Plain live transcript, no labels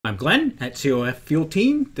I'm Glenn at COAF Fuel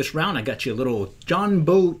Team. This round I got you a little Jon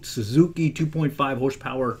Boat Suzuki 2.5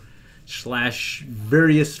 horsepower /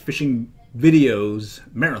 various fishing videos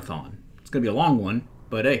marathon. It's going to be a long one,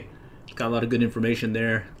 but hey, it's got a lot of good information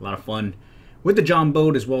there, a lot of fun with the Jon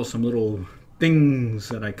Boat, as well as some little things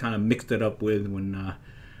that I kind of mixed it up with when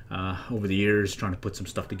over the years trying to put some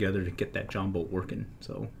stuff together to get that Jon Boat working.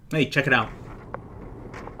 So hey, check it out.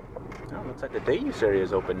 Oh, looks like the day use area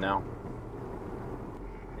is open now.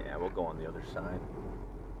 Yeah, we'll go on the other side.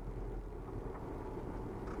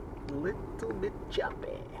 A little bit choppy.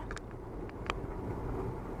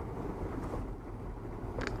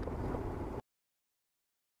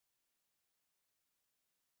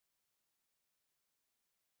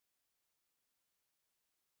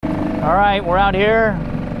 All right, we're out here.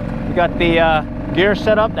 We got the gear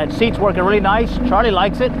set up. That seat's working really nice. Charlie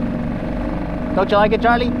likes it. Don't you like it,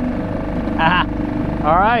 Charlie?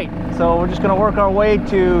 All right, so we're just gonna work our way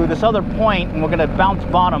to this other point, and we're gonna bounce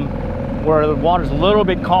bottom where the water's a little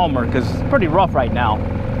bit calmer because it's pretty rough right now.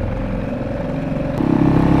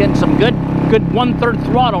 Getting some good 1/3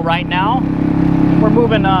 throttle right now. We're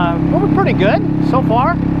moving pretty good so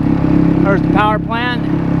far. There's the power plant.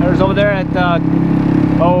 There's over there at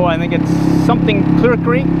I think it's something Clear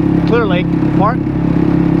Lake Park.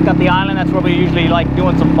 It's got the island. That's where we usually like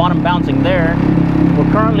doing some bottom bouncing there.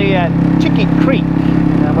 We're currently at Chicky Creek,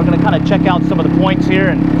 and we're going to kind of check out some of the points here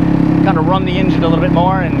and kind of run the engine a little bit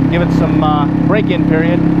more and give it some break-in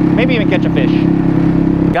period, maybe even catch a fish.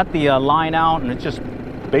 Got the line out, and it's just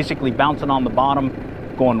basically bouncing on the bottom,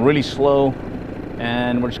 going really slow,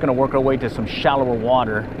 and we're just going to work our way to some shallower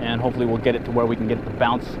water, and hopefully we'll get it to where we can get it to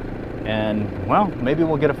bounce, and well, maybe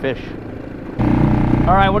we'll get a fish.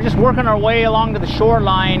 All right, we're just working our way along to the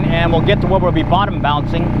shoreline, and we'll get to where we'll be bottom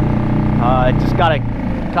bouncing. Just got to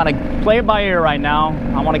kind of play it by ear right now.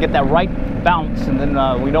 I want to get that right bounce, and then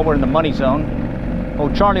we know we're in the money zone. Oh,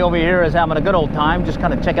 Charlie over here is having a good old time, just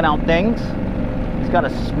kind of checking out things. He's got to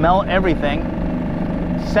smell everything,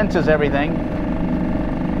 senses everything.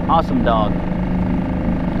 Awesome dog.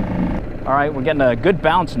 All right, we're getting a good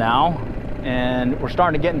bounce now, and we're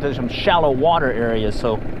starting to get into some shallow water areas,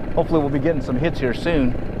 so hopefully we'll be getting some hits here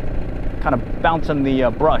soon. Kind of bouncing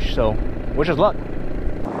the brush, so wish us luck.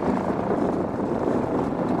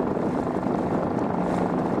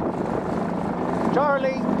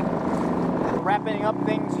 Charlie, wrapping up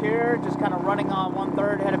things here, just kind of running on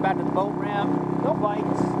 1/3, headed back to the boat ramp. No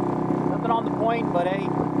bites, nothing on the point, but hey,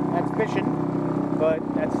 that's fishing. But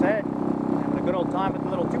that said, having a good old time with the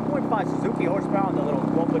little 2.5 Suzuki horsepower and the little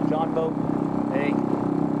 12-foot Jon Boat. Hey,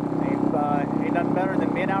 ain't nothing better than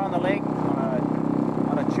being out on the lake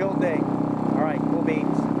on a chill day. All right, cool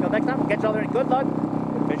beans. Until next time, we'll catch y'all there. Good luck.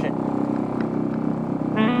 Good fishing.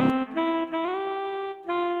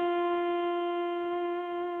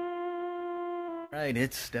 Right,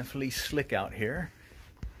 it's definitely slick out here.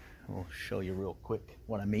 I'll show you real quick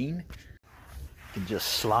what I mean. You can just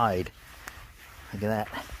slide. Look at that.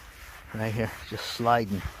 Right here, just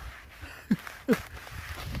sliding.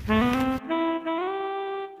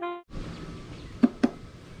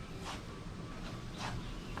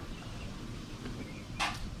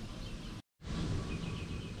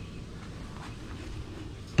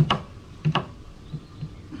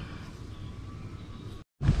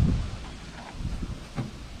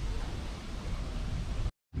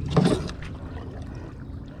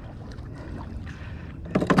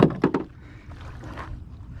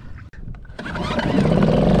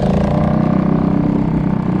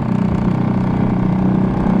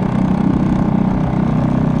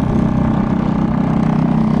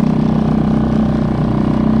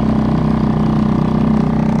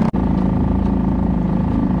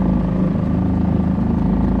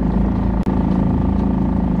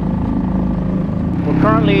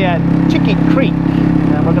 Currently at Chicky Creek,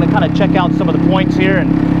 and we're going to kind of check out some of the points here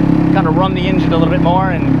and kind of run the engine a little bit more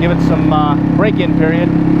and give it some break-in period,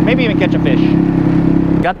 maybe even catch a fish.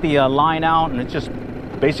 Got the line out, and it's just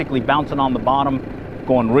basically bouncing on the bottom,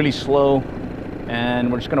 going really slow,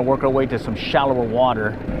 and we're just going to work our way to some shallower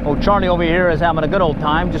water. Oh, Charlie over here is having a good old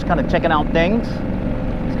time, just kind of checking out things.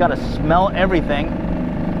 He's got to smell everything,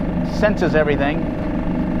 senses everything.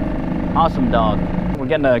 Awesome dog. We're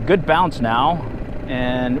getting a good bounce now,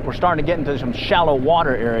 and we're starting to get into some shallow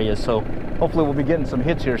water areas, so hopefully we'll be getting some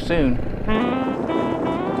hits here soon.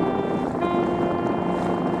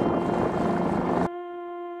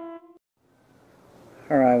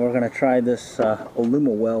 All right, we're going to try this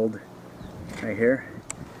Aluma weld right here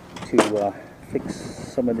to fix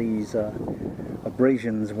some of these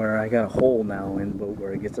abrasions where I got a hole now in the boat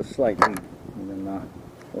where it gets a slight leak, and then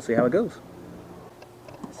we'll see how it goes.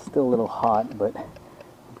 It's still a little hot, but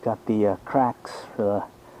got the cracks for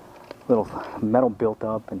the little metal built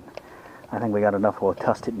up, and I think we got enough. We'll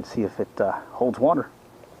test it and see if it holds water.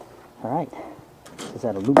 All right, this is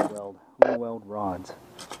out of loop weld rods.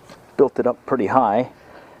 Built it up pretty high,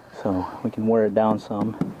 so we can wear it down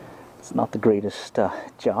some. It's not the greatest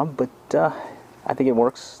job, but I think it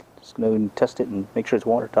works. Just going to test it and make sure it's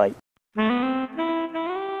watertight.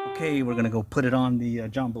 Okay, we're going to go put it on the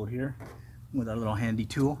Jon Boat here with our little handy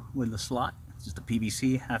tool with the slot. It's just a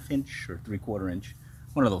PVC 1/2 inch or 3/4 inch.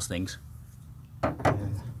 One of those things.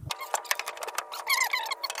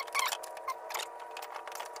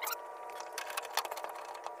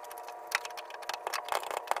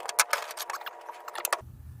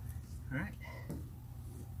 Alright,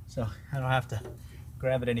 so I don't have to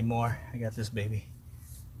grab it anymore. I got this baby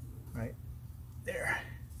right there.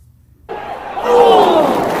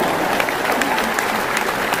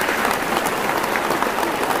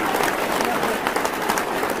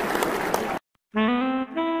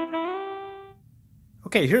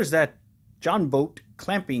 Okay, here's that Jon Boat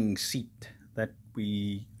clamping seat that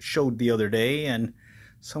we showed the other day, and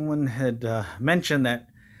someone had mentioned that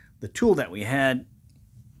the tool that we had,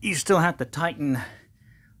 you still have to tighten,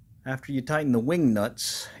 after you tighten the wing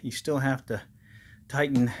nuts, you still have to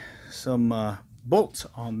tighten some bolts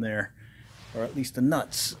on there, or at least the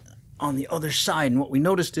nuts on the other side. And what we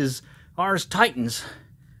noticed is ours tightens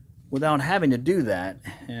without having to do that,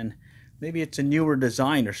 and maybe it's a newer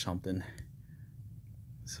design or something.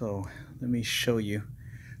 So let me show you.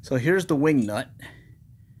 So here's the wing nut,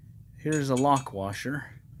 here's a lock washer,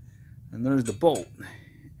 and there's the bolt.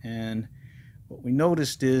 And what we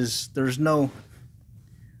noticed is there's no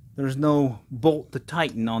bolt to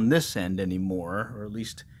tighten on this end anymore, or at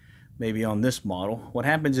least maybe on this model. What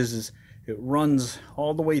happens is it runs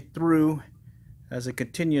all the way through as a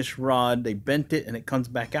continuous rod. They bent it and it comes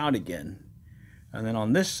back out again. And then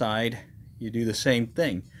on this side you do the same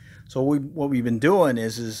thing. So what we've been doing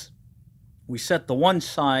is we set the one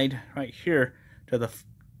side right here to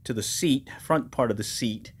the seat, front part of the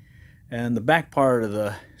seat, and the back part of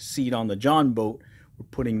the seat on the Jon Boat, we're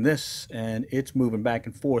putting this, and it's moving back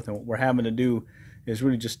and forth. And what we're having to do is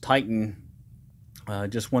really just tighten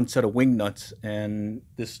just one set of wing nuts, and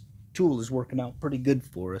this tool is working out pretty good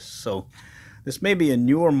for us. So this may be a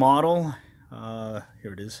newer model.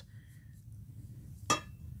 Here it is.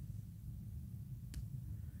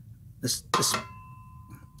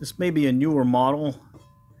 This may be a newer model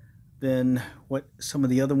than what some of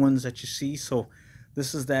the other ones that you see. So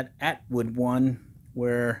this is that Atwood one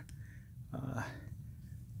where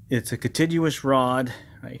it's a continuous rod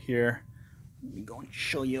right here. Let me go and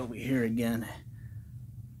show you over here again.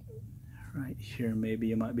 Right here, maybe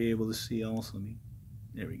you might be able to see also.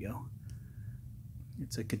 There we go.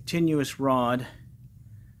 It's a continuous rod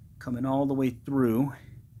coming all the way through.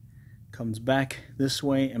 Comes back this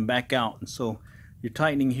way and back out, and so you're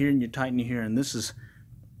tightening here and you're tightening here, and this is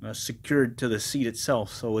secured to the seat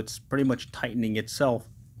itself, so it's pretty much tightening itself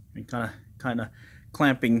and kind of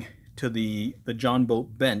clamping to the Jon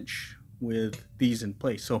Boat bench with these in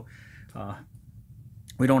place. So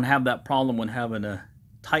we don't have that problem when having to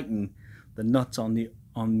tighten the nuts on the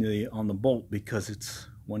bolt, because it's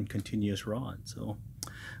one continuous rod. So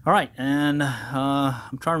all right, and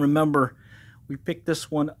I'm trying to remember, we picked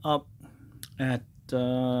this one up at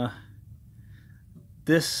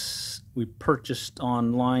this we purchased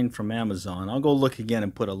online from Amazon. I'll go look again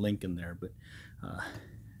and put a link in there, but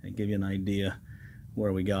I give you an idea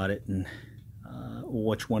where we got it and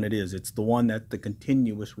which one it is. It's the one that the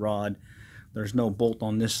continuous rod, there's no bolt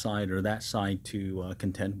on this side or that side to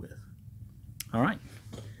contend with. All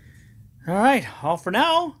right, all for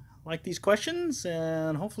now. Like these questions,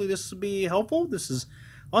 and hopefully this will be helpful. This is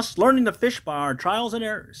us learning to fish by our trials and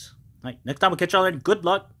errors. All right, next time we'll catch y'all later. Good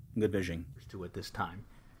luck and good fishing. Let's do it this time.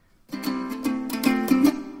 A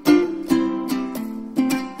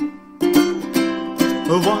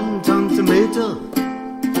 1-ton tomato.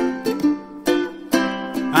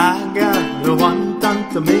 I got a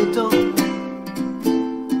 1-ton tomato.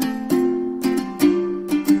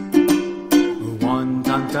 A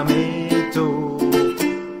 1-ton tomato.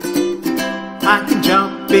 I can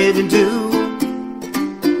chop it in two.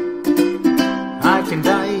 I can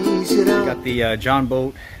dice it up. Got the Jon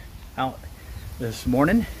Boat out this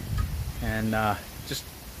morning, and just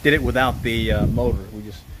did it without the motor. We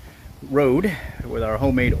just rode with our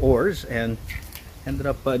homemade oars and ended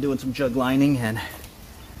up doing some jug lining and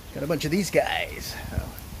got a bunch of these guys.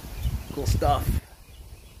 Cool stuff.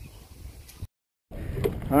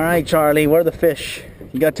 All right, Charlie, where are the fish?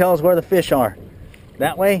 You gotta tell us where the fish are.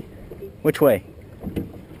 That way? Which way?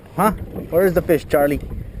 Huh? Where's the fish, Charlie?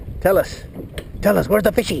 Tell us. Tell us, where's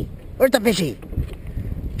the fishy? Where's the fishy?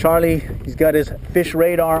 Charlie, he's got his fish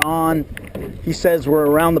radar on. He says we're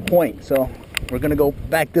around the point, so we're gonna go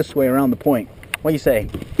back this way around the point. What do you say?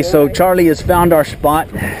 Okay, so Charlie has found our spot.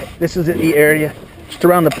 This is the area, just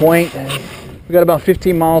around the point. We got about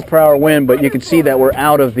 15 miles per hour wind, but you can see that we're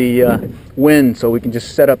out of the wind, so we can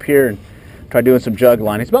just set up here and try doing some jug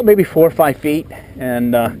line. It's about maybe 4 or 5 feet,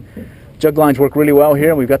 and jug lines work really well here.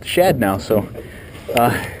 And we've got the shad now, so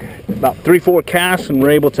about 3-4 casts, and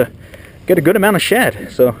we're able to get a good amount of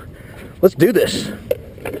shad. So let's do this.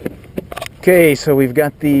 Okay, so we've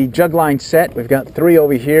got the jug line set. We've got 3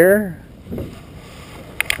 over here,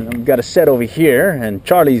 and then we've got a set over here. And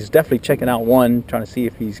Charlie's definitely checking out one, trying to see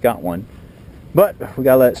if he's got one. But we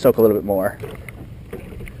gotta let it soak a little bit more.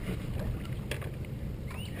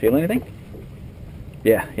 Feel anything?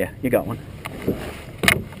 Yeah, you got one.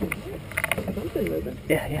 Something moving.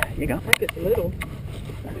 Yeah, you got one. Like it's little.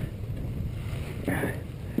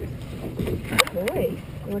 Boy,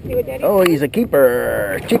 you want to see what Daddy? Oh, he's a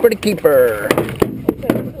keeper. Cheaper to keeper. It's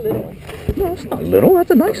a little one. No, it's not little. That's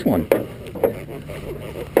a nice one.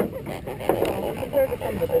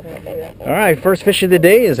 All right, first fish of the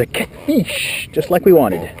day is a catfish, just like we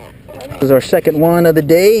wanted. This is our second one of the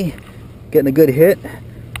day. Getting a good hit.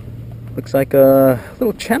 Looks like a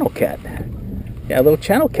little channel cat. Yeah, a little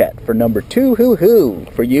channel cat for number 2. Hoo-hoo.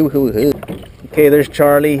 For you, hoo-hoo. Okay, there's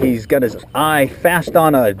Charlie. He's got his eye fast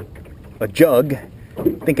on a jug,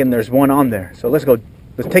 thinking there's one on there. So let's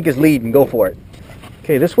take his lead and go for it.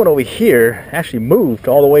 Okay, this one over here actually moved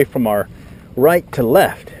all the way from our right to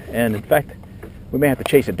left. And in fact, we may have to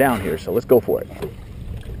chase it down here, so let's go for it.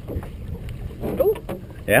 Oh.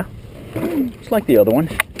 Yeah? Just like the other one.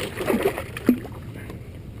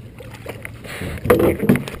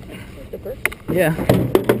 Yeah.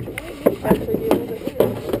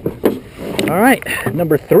 Alright,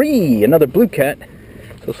 number 3, another blue cat.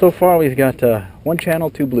 So far we've got 1 channel,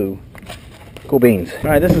 2 blue. Cool beans.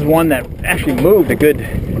 Alright, this is one that actually moved a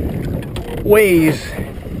good ways.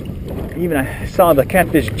 Even I saw the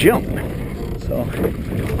catfish jump. So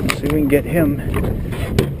let's see if we can get him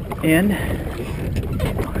in.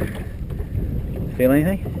 Feel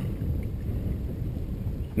anything?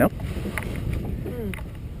 Nope.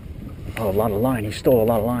 Oh, a lot of line. He stole a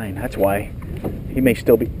lot of line. That's why. He may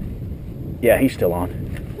still be. Yeah, he's still on.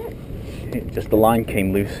 Just the line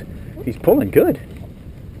came loose. He's pulling good.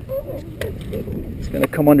 He's going to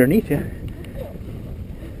come underneath you.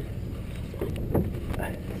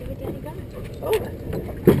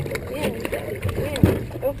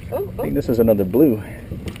 I think this is another blue.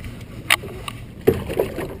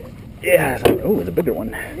 Yeah. Oh, it's a bigger one.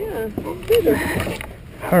 Yeah, bigger.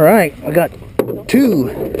 All right, I got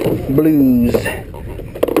 2 blues.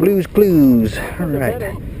 Blues. All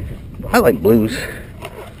right. I like blues.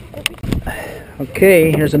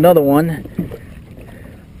 Okay, here's another one.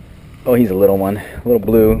 Oh, he's a little one. A little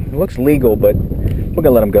blue. It looks legal, but we're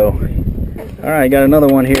gonna let him go. All right, got another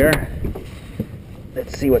one here.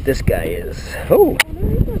 Let's see what this guy is. Oh,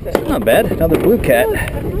 it's not bad. Another blue cat.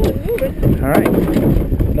 All right,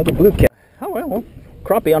 another blue cat. Oh, well,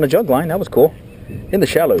 crappie on a jug line. That was cool. In the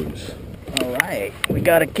shallows. All right, we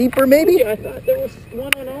got a keeper maybe? I thought there was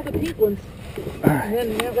one on all the pink ones. And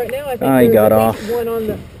then right now I think he there's got at off. least one on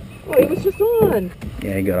the... Oh, he was just on.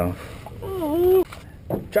 Yeah, he got off. Oh.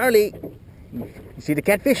 Charlie, you see the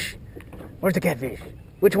catfish? Where's the catfish?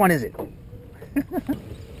 Which one is it?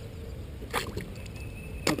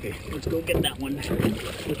 Okay, let's go get that one.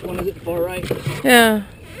 Which one is it? Far right? Yeah.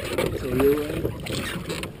 So you're right.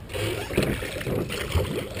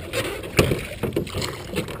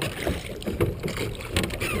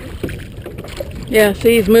 Yeah,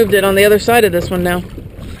 see, he's moved it on the other side of this one now.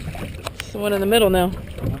 It's the one in the middle now.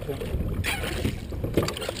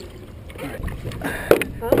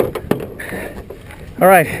 All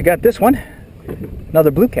right, I got this one.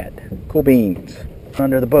 Another blue cat. Cool beans.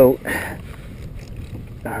 Under the boat.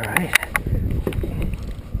 All right.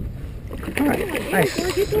 All right.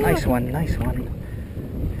 Nice one. All right.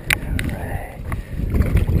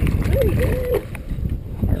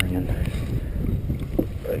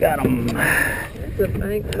 We got him.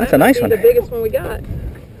 That's a nice one. The biggest one we got.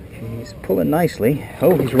 He's pulling nicely.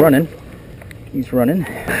 Oh, he's running.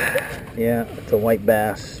 Yeah, it's a white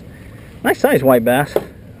bass. Nice size white bass.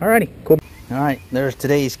 Alrighty, cool. Alright, there's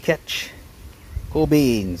today's catch. Cool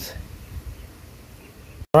beans.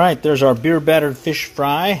 Alright, there's our beer battered fish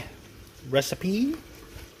fry recipe.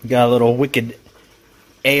 We got a little wicked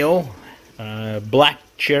ale, black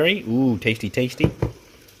cherry. Ooh, tasty.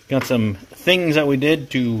 Got some things that we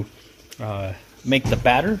did to make the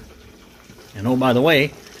batter. And oh, by the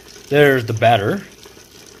way, there's the batter.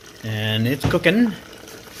 and it's cooking.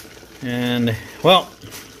 And well,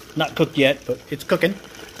 not cooked yet, but it's cooking.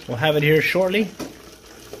 We'll have it here shortly.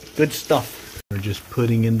 Good stuff. We're just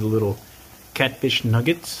putting in the little catfish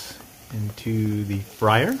nuggets into the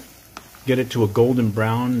fryer. Get it to a golden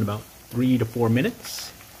brown in about 3 to 4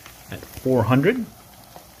 minutes at 400.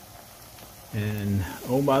 And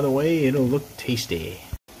oh, by the way, it'll look tasty.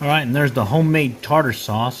 All right, and there's the homemade tartar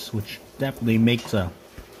sauce, which definitely makes a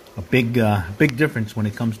big difference when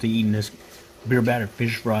it comes to eating this beer battered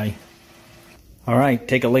fish fry. All right,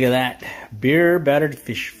 take a look at that beer battered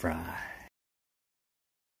fish fry.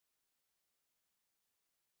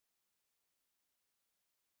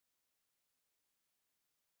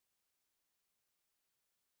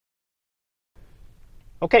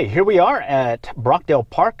 Okay, here we are at Brockdale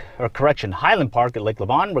Park, or correction, Highland Park at Lake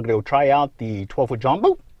Lavon. We're going to go try out the 12-foot Jon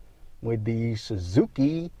Boat with the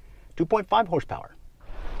Suzuki 2.5 horsepower.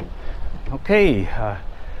 Okay,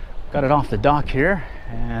 got it off the dock here,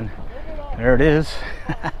 and there it is.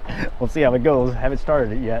 We'll see how it goes. Haven't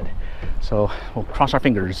started it yet, so we'll cross our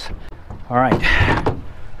fingers. All right,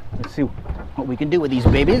 let's see what we can do with these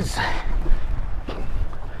babies.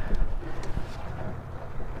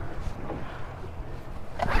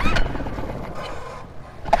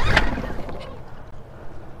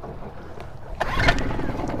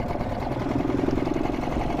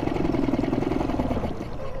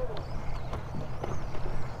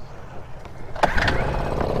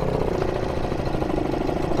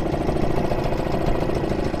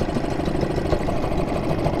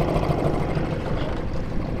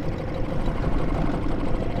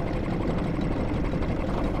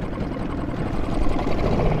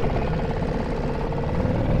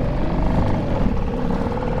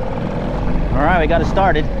 All right, we got it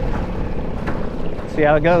started. Let's see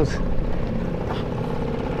how it goes.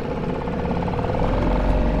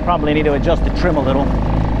 Probably need to adjust the trim a little.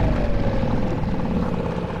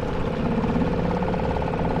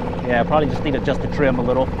 Yeah, probably just need to adjust the trim a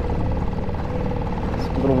little. It's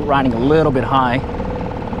a little riding a little bit high.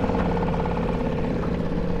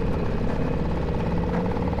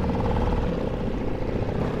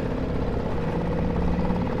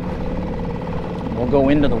 We'll go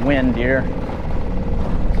into the wind here.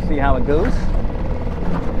 See how it goes.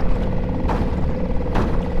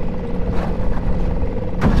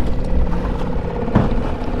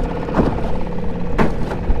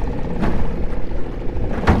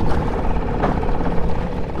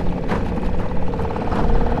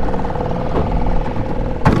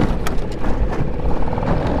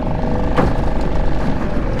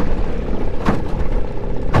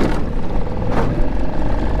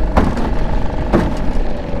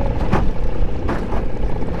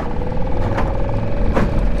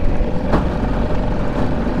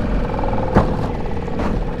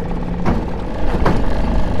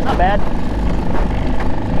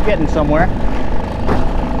 Getting somewhere.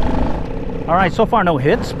 All right, so far no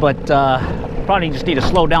hits, but probably just need to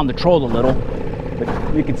slow down the troll a little.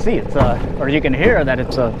 But you can see it's or you can hear that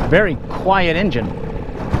it's a very quiet engine.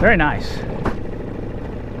 Very nice.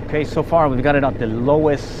 Okay, so far we've got it at the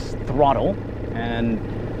lowest throttle, and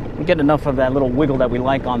we get enough of that little wiggle that we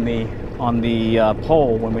like on the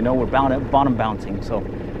pole when we know we're bottom bouncing. So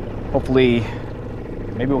hopefully,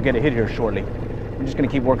 maybe we'll get a hit here shortly. We're just gonna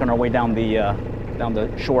keep working our way down the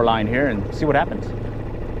shoreline here and see what happens.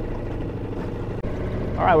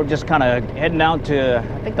 All right, we're just kind of heading out to,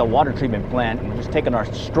 I think, the water treatment plant. We're just taking our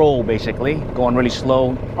stroll, basically, going really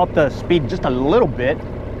slow, up the speed just a little bit,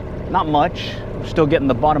 not much. We're still getting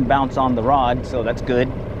the bottom bounce on the rod, so that's good.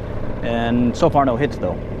 And so far no hits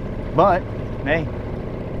though. But hey,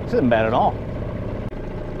 this isn't bad at all.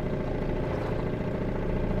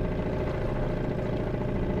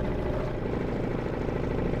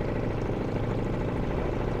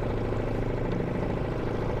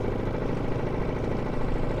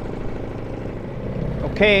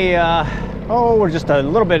 Okay, we're just a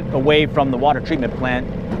little bit away from the water treatment plant.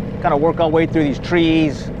 Kind of work our way through these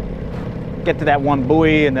trees, get to that one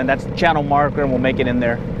buoy, and then that's the channel marker, and we'll make it in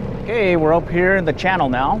there. Okay, we're up here in the channel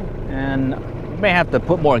now, and we may have to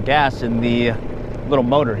put more gas in the little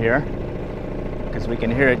motor here, because we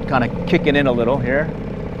can hear it kind of kicking in a little here.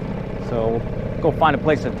 So go find a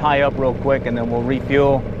place to tie up real quick, and then we'll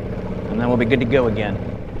refuel, and then we'll be good to go again.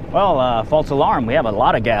 Well, false alarm, we have a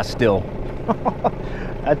lot of gas still.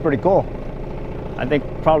 That's pretty cool. I think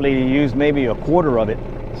probably used maybe a quarter of it.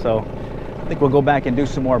 So I think we'll go back and do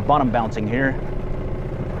some more bottom bouncing here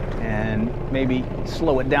and maybe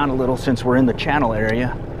slow it down a little since we're in the channel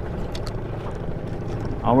area.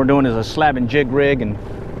 All we're doing is a slab and jig rig and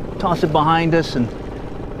toss it behind us. And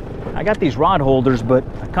I got these rod holders, but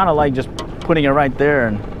I kind of like just putting it right there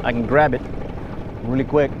and I can grab it really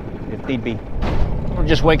quick if need be. We're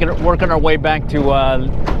just working our way back to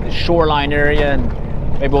the shoreline area,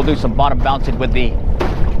 and maybe we'll do some bottom bouncing with the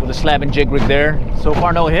slab and jig rig there. So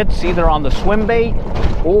far no hits, either on the swim bait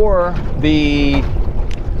or the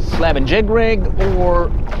slab and jig rig or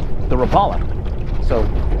the Rapala. So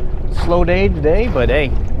slow day today, but hey,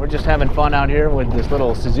 we're just having fun out here with this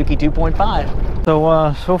little Suzuki 2.5.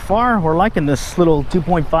 So so far we're liking this little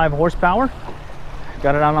 2.5 horsepower.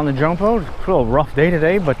 Got it out on the Jon Boat. A little rough day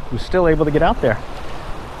today, but we're still able to get out there.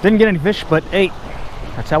 Didn't get any fish, but hey,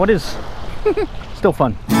 that's how it is. Still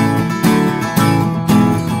fun.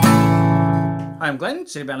 Hi, I'm Glenn,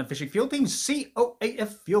 City Bound Fishing Field Team, COAF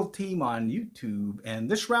Field Team on YouTube. And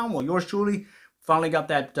this round, well, yours truly finally got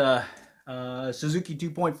that Suzuki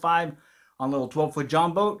 2.5 on a little 12-foot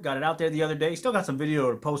Jon Boat. Got it out there the other day. Still got some video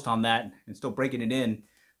to post on that and still breaking it in.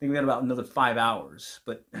 I think we got about another 5 hours.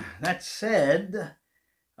 But that said,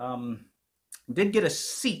 did get a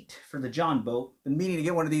seat for the Jon Boat. Been meaning to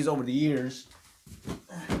get one of these over the years.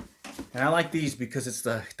 And I like these because it's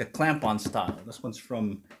the clamp-on style. This one's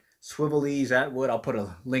from Swivel Ease Atwood. I'll put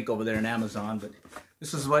a link over there in Amazon, but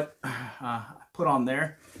this is what I put on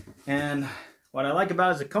there. And what I like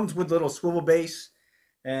about it is it comes with a little swivel base,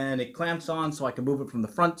 and it clamps on so I can move it from the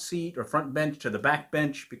front seat or front bench to the back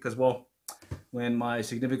bench, because, well, when my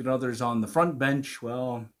significant other's on the front bench,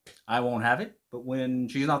 well, I won't have it. But when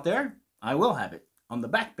she's not there, I will have it on the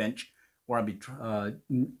back bench, where I'll be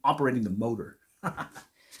operating the motor.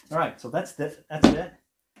 All right, so that's it.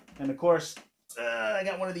 And of course, I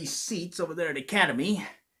got one of these seats over there at Academy.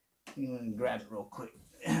 I'm gonna grab it real quick.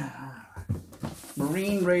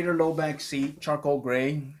 Marine Raider low back seat, charcoal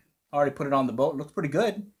gray. Already put it on the boat. Looks pretty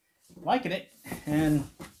good. Liking it. And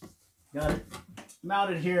got it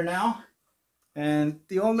mounted here now. And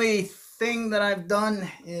the only thing that I've done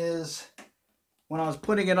is when I was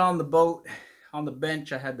putting it on the boat, on the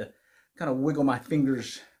bench, I had to kind of wiggle my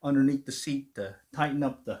fingers underneath the seat to tighten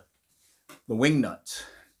up the wing nuts.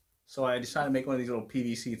 So I decided to make one of these little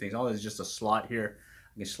PVC things. All this is just a slot here.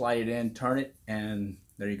 I can slide it in, turn it, and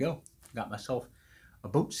there you go. Got myself a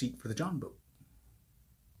boat seat for the Jon Boat.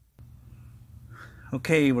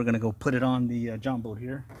 Okay, we're gonna go put it on the Jon Boat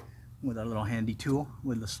here with our little handy tool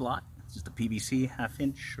with the slot. It's just a PVC 1/2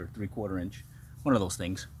 inch or 3/4 inch. One of those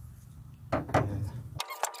things.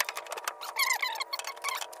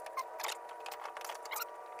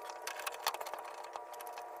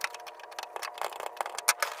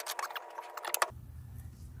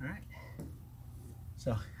 Alright,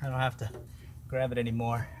 so I don't have to grab it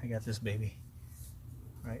anymore. I got this baby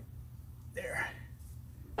right there.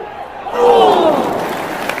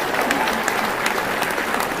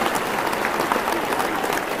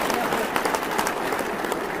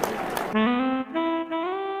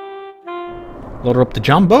 Loaded up the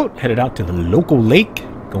Jon Boat, headed out to the local lake,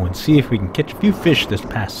 go and see if we can catch a few fish this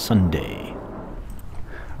past Sunday.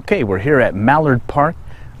 Okay, we're here at Mallard Park,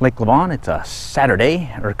 Lake Lavon. It's a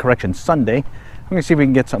Saturday, or correction, Sunday. I'm gonna see if we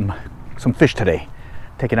can get some fish today.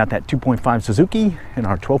 Taking out that 2.5 Suzuki and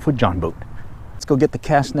our 12-foot Jon Boat. Let's go get the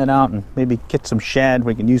cast net out and maybe get some shad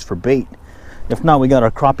we can use for bait. If not, we got our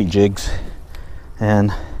crappie jigs,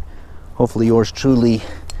 and hopefully yours truly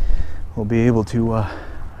will be able to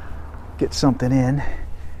get something in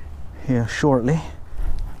here shortly.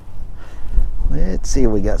 Let's see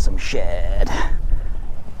if we got some shad.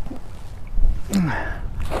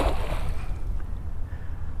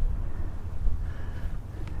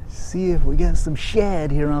 See if we got some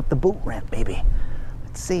shad here off the boat ramp, baby.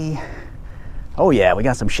 Let's see. Oh yeah, we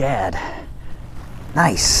got some shad.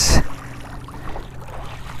 Nice.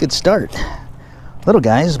 Good start. Little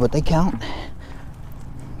guys, but they count.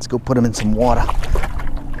 Let's go put them in some water.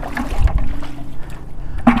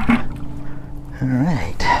 All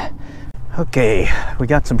right. Okay, we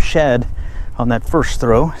got some shad on that first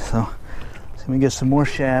throw, so let me get some more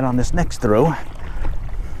shad on this next throw.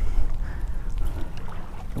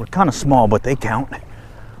 We're kind of small, but they count.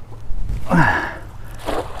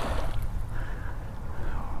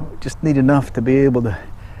 Just need enough to be able to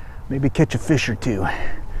maybe catch a fish or two.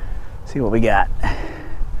 See what we got.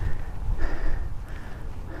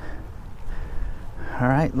 All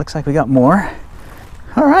right, looks like we got more.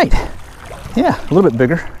 All right, yeah, a little bit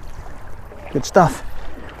bigger. Good stuff.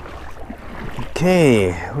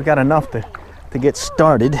 Okay, we got enough to get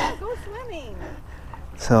started. Go swimming.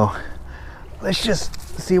 So let's just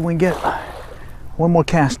see if we can get one more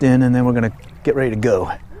cast in, and then we're gonna get ready to go.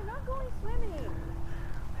 You're not going swimming.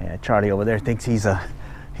 Yeah, Charlie over there thinks he's a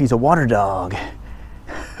water dog.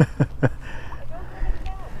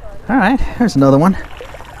 All right, there's another one.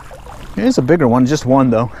 Here's a bigger one, just one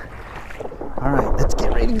though. All right, let's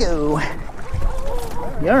get ready. ready to go.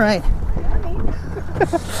 You all right?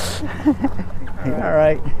 You all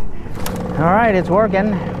right? All right, it's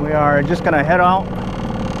working. We are just gonna head out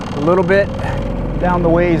a little bit down the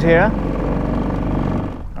ways here.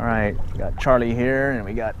 All right, we got Charlie here, and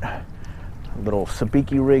we got a little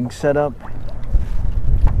sabiki rig set up.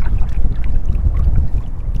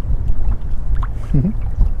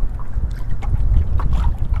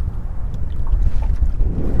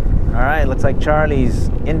 All right, looks like Charlie's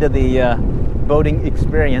into the boating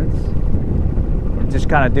experience. We're just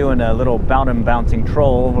kind of doing a little bouncing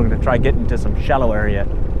troll. We're gonna try getting to some shallow area,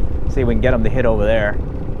 see if we can get him to hit over there.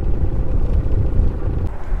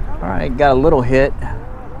 All right, got a little hit.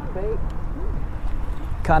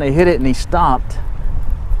 Kind of hit it and he stopped.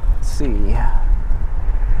 Let's see.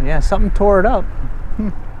 Yeah, something tore it up.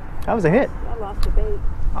 That was a hit. I lost the bait.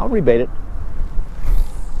 I'll rebait it.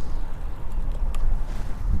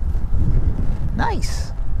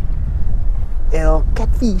 Nice. El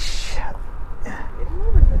catfish.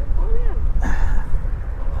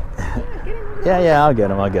 Yeah, I'll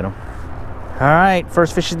get him. All right,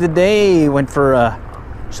 first fish of the day. Went for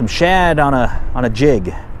some shad on a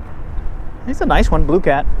jig. It's a nice one, blue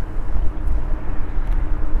cat.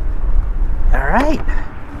 All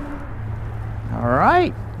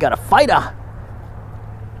right, got a fighter.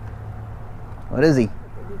 What is he?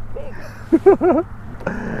 He's big.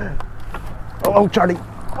 Oh, Charlie.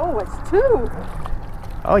 Oh, it's two.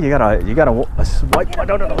 Oh, you got a white.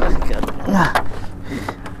 No.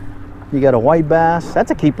 You got a white bass. That's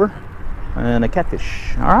a keeper, and a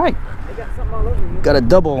catfish. All right. They got something all over you. Got a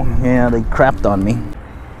double. Yeah, they crapped on me.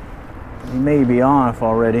 He may be off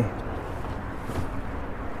already.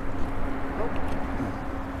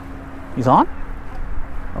 He's on?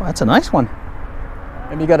 Oh, that's a nice one.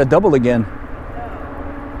 Maybe you got a double again.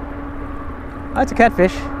 That's a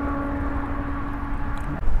catfish.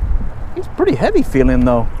 He's pretty heavy feeling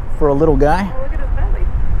though for a little guy. Oh, look at his belly.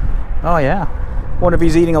 Oh yeah. Wonder if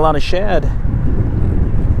he's eating a lot of shad.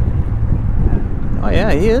 Oh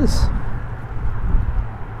yeah, he is.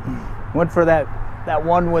 Went for that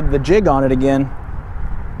one with the jig on it again.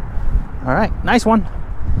 All right, nice one.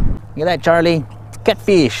 Look at that, Charlie.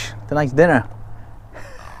 Catfish. It's a nice dinner.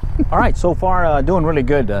 All right, so far doing really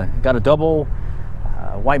good. Got a double,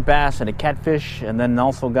 white bass and a catfish, and then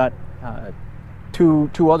also got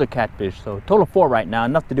two other catfish. So total 4 right now.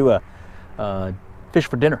 Enough to do a fish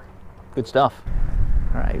for dinner. Good stuff.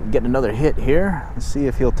 All right, getting another hit here. Let's see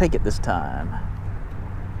if he'll take it this time.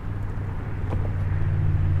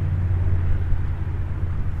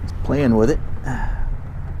 He's playing with it.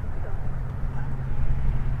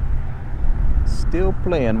 Still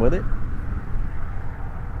playing with it.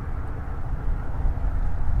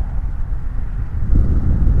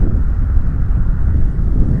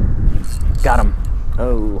 Got him.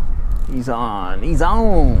 Oh, he's on. He's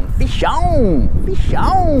on. Fish on. Fish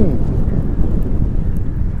on.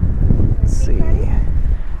 Let's see.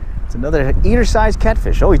 It's another eater-sized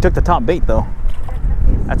catfish. Oh, he took the top bait though.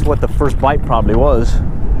 That's what the first bite probably was.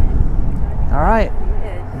 All right.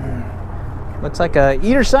 Looks like a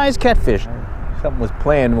eater-sized catfish. Something was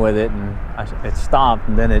playing with it, and it stopped,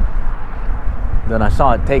 and then I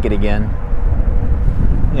saw it take it again.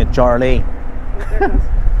 Yeah, Charlie.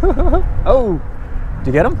 Oh, did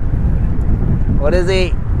you get him? What is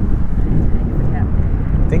he?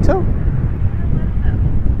 Think so?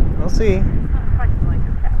 We'll see.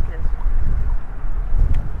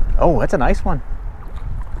 Oh, that's a nice one.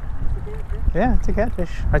 Yeah, it's a catfish.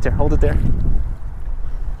 Right there, hold it there. Looks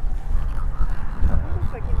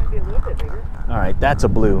like he might be a little bit bigger. All right, that's a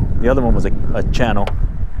blue. The other one was a channel.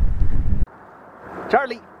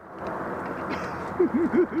 Charlie.